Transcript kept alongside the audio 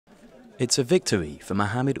It's a victory for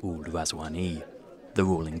Mohamed Ould Ghazouani. The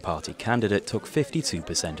ruling party candidate took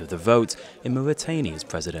 52% of the vote in Mauritania's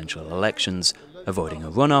presidential elections, avoiding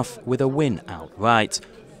a runoff with a win outright,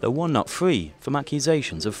 though one not free from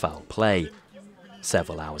accusations of foul play.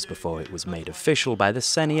 Several hours before it was made official by the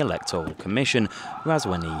Semi-Electoral Commission,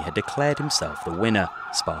 Ghazouani had declared himself the winner,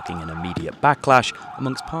 sparking an immediate backlash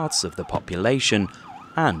amongst parts of the population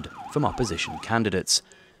and from opposition candidates.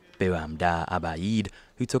 Biram Dar Abaid,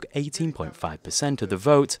 who took 18.5% of the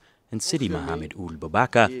vote, and Sidi Mohamed Ould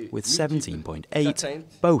Boubacar with 17.8%,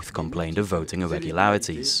 both complained of voting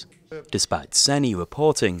irregularities, despite Seni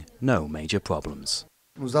reporting no major problems.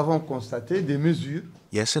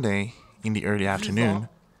 Yesterday, in the early afternoon,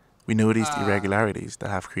 we noticed irregularities that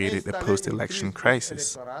have created a post-election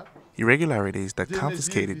crisis. Irregularities that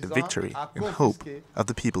confiscated the victory and hope of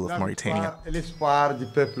the people of Mauritania.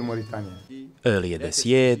 Earlier this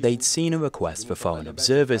year, they'd seen a request for foreign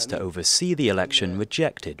observers to oversee the election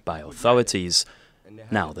rejected by authorities.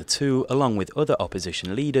 Now the two, along with other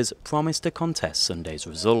opposition leaders, promised to contest Sunday's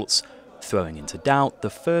results, throwing into doubt the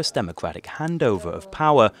first democratic handover of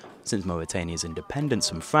power since Mauritania's independence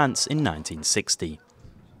from France in 1960.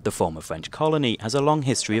 The former French colony has a long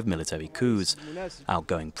history of military coups.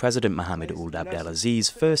 Outgoing President Mohamed Ould Abdelaziz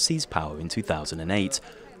first seized power in 2008,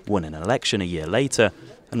 won an election a year later,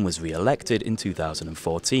 and was re-elected in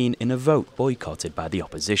 2014 in a vote boycotted by the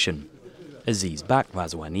opposition. Aziz backed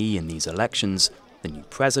Ghazouani in these elections. The new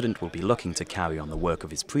president will be looking to carry on the work of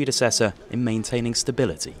his predecessor in maintaining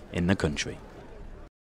stability in the country.